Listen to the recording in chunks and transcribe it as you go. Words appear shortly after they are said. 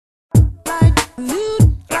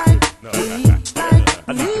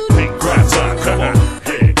I need to paint grass on, come on.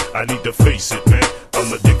 Yeah, I need to face it, man.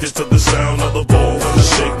 I'm addicted to the sound of the ball when I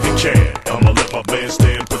shake the can. I'ma let my band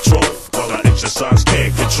stand patrol while I exercise,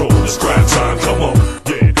 can't control. It's grind time, come on.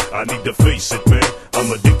 Yeah, I need to face it, man.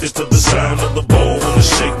 I'm addicted to the sound of the ball when I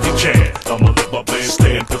shake the can. I'ma let my band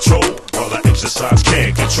stand patrol while I exercise,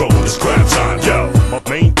 can't control. It's grind time, yo. My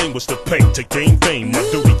main thing was to paint, to gain fame. My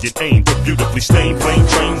duty get aimed to beautifully stain flame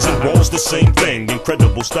trains and walls, the same thing.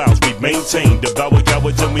 Incredible styles we maintained. Devour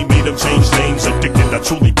cowards and we made them change names. Addicted, I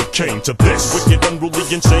truly became to this wicked, unruly,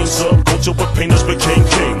 insane subculture where painters became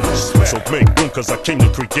kings. So make room, cause I came to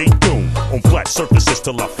create doom on flat surfaces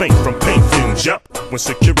till I faint from paint fumes. Yup, when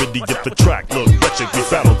security at the track look wretched, we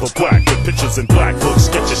battle for black with pictures in black book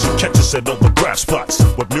sketches. You catch us at all the graph spots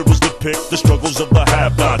where murals depict the struggles of the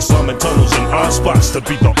have-nots. Climbing tunnels and odd spots to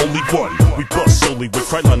be the only one. We bust solely with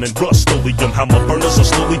Krylon and rust slowly, and how my burners are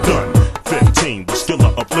slowly done. 15, but still I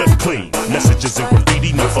uplift clean. Messages in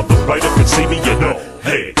graffiti, not for the writer can see me, you know.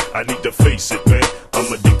 Hey, I need to face it, man.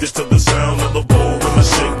 I'm addicted to the sound of the ball when I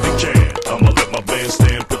shake the can. I'ma let my band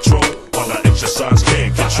stand patrol while I exercise,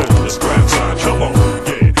 can't control. It's grind time, come on.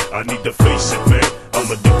 Yeah, I need to face it, man. I'm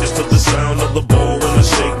addicted to the sound of the ball when I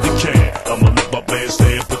shake the can. I'ma let my band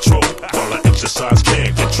stand patrol while I exercise,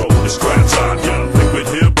 can't control. It's grind time, yeah. Liquid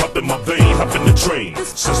hip-hop in my vein, hop in the train.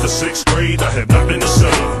 Since the 6th grade, I have not been the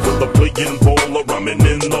same. With a playing ball or rhyming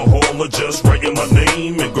in the hall or just writing my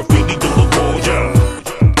name and graffiti to the wall,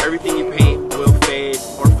 yeah. Everything you paint will fade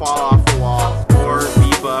or fall off the wall or be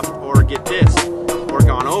buffed or get dissed or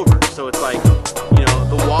gone over. So it's like, you know,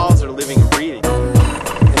 the walls are living and breathing.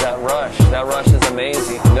 That rush is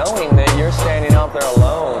amazing. Knowing that you're standing out there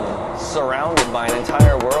alone, surrounded by an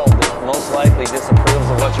entire world that most likely disapproves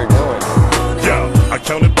of what you're doing. Yeah, I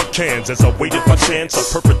counted my cans as I waited my chance.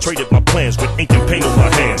 I perpetrated my plans with ink and paint on my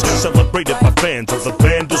hands. Celebrated my fans of the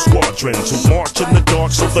Vandal squadrons who march in the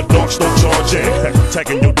dark so the darks don't charge in.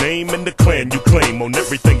 Tagging your name and the clan you claim on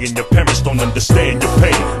everything, and your parents don't understand your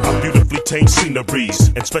pain. I beautifully taint sceneries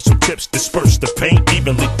and special tips disperse the paint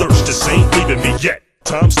evenly. Thirst just ain't leaving me yet.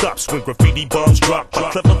 Time stops when graffiti bombs drop. I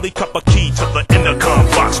cleverly cop a key to the intercom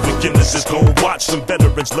box. Beginners is gon' watch some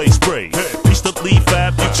veterans lay spray. Peace to Lee,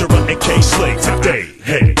 Fab, Future, and K-Slay today.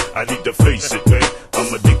 Hey, I need to face it, man.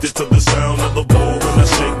 I'm addicted to the sound of the ball when I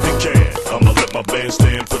shake the can. I'ma let my band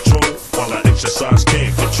stand patrol while I exercise,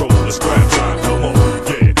 can't control. It's grind time, come on.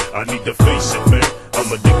 Yeah, I need to face it, man.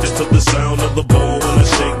 I'm addicted to the sound of the ball when I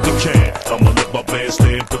shake the can. I'ma let my band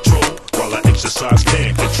stand patrol while I exercise,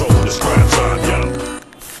 can't control. It's grind time, yeah.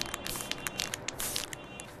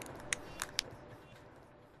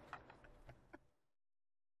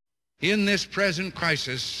 In this present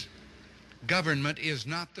crisis, government is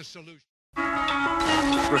not the solution.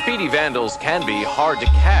 Graffiti vandals can be hard to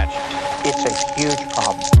catch. It's a huge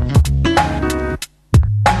problem.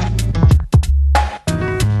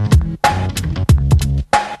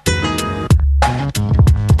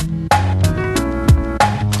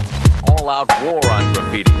 All-out war on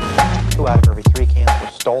graffiti. 2 out of every 3 cans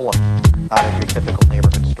were stolen out of your typical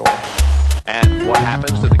neighborhood store. And what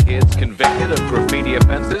happens to the kids convicted of graffiti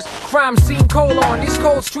offenses? Crime scene colon, these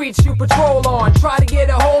cold streets you patrol on. Try to get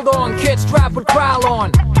a hold on, kids strapped with growl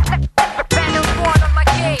on.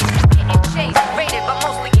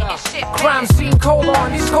 Crime scene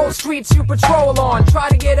colon, these cold streets you patrol on. Try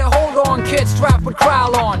to get a hold on, kids strapped with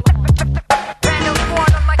growl on.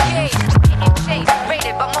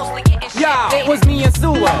 Yeah, it was me and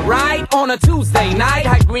Sua, right? On a Tuesday night,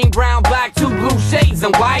 had green, brown, black, 2 blue shades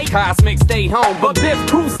and white. Cosmic stayed home, but Biff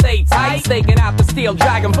crew stayed tight. Staking out the steel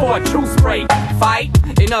dragon for a true spray fight.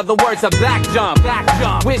 In other words, a back jump.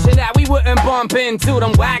 Wishing that we wouldn't bump into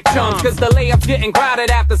them whack chumps, cause the layup's getting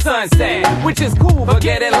crowded after sunset. Which is cool, but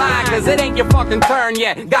get in line, cause it ain't your fucking turn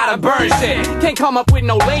yet. Gotta burn shit. Can't come up with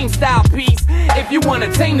no lame style piece if you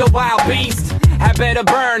wanna tame the wild beast. Had better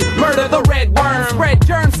burn, murder the red worm, spread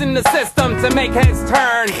germs in the system to make heads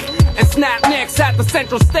turn, and snap necks at the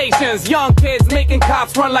central stations. Young kids making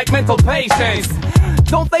cops run like mental patients.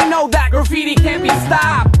 Don't they know that graffiti can't be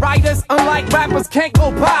stopped? Writers, unlike rappers, can't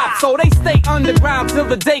go pop, so they stay underground till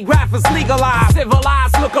the day graphics legalized.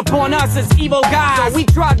 Civilized look upon us as evil guys, so we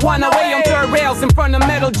trot one away on 3rd rails in front of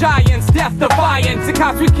metal giants. Death defiant, to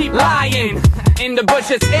cops we keep lying. In the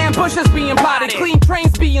bushes, ambushes being plotted, clean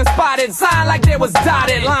trains being spotted, sign like there was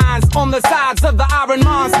dotted lines on the sides of the iron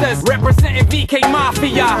monsters, representing VK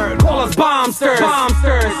Mafia, call us bombsters.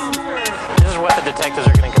 This is what the detectives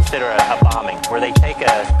are going to consider a bombing, where they take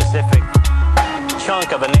a specific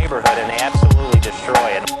chunk of a neighborhood and they absolutely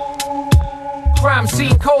destroy it. Crime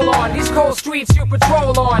scene colon, these cold streets you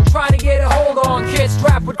patrol on. Try to get a hold on, kids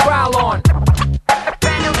strapped with growl on.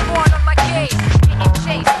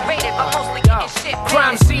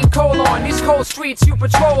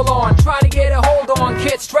 patrol on, try to get a hold on,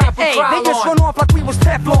 kids strapped with crowd on. They just run off like we was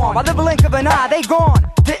Teflon. By the blink of an eye, they gone.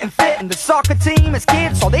 Didn't fit in the soccer team as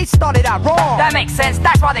kids, so they started out wrong. That makes sense,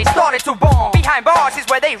 that's why they started to bomb. Behind bars is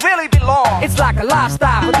where they really belong. It's like a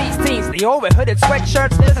lifestyle for these teens. They all wear hooded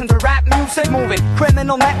sweatshirts, listen to rap music, moving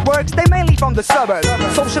criminal networks. They mainly from the suburbs,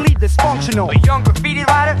 socially dysfunctional. A young graffiti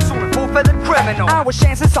writer, soon a fool for the criminal. Our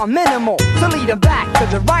chances are minimal to lead them back to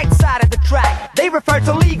the right side of the track. They refer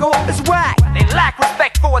to legal as whack. They lack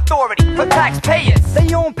respect for authority, for taxpayers.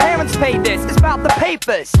 Their own parents paid this, it's about the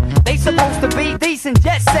papers. They supposed to be decent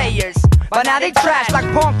jet sayers, but now they trash like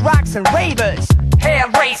punk rocks and ravers. Hair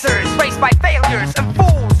racers, raced by failures and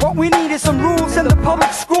fools. What we need is some rules in the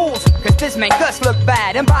public schools, cause this make us look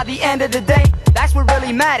bad, and by the end of the day, that's what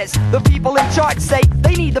really matters. The people in charge say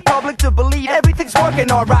they need the public to believe everything's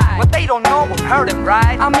working alright. What they don't know will hurt them,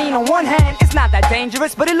 right? I mean, on one hand, it's not that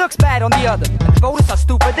dangerous, but it looks bad on the other. And the voters are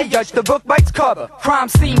stupid, they judge the book by its cover. Crime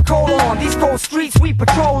scene colon, these cold streets we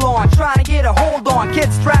patrol on, trying to get a hold on,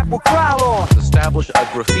 kids strapped with crowd on. Establish a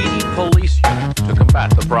graffiti police unit to combat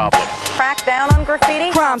the problem. Crack down on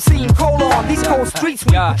graffiti? Crime scene colon, these cold streets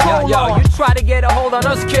we patrol on. You try to get a hold on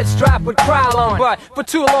us kids strapped with crowd on, but for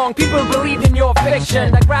too long people believed in your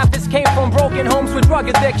fiction. That rappers came from broken homes with drug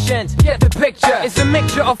addictions. Get the picture, it's a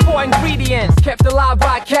mixture of 4 ingredients, kept alive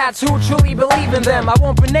by cats who truly believe in them. I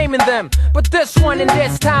won't be naming them, but this one in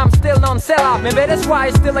this time still non-sellout. Maybe that's why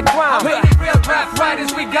it's still a crime. How many real rap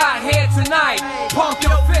writers we got here tonight? Pump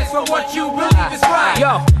your fist for what you believe is right.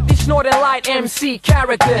 Yo, these snorting light MC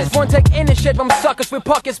characters won't take any shit from suckers with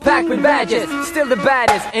pockets packed with badges. Still the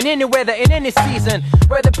baddest in any weather, in any season,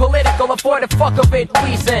 whether political or for the fuck of it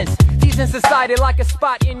reasons. These in society like a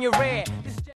spot in your rear.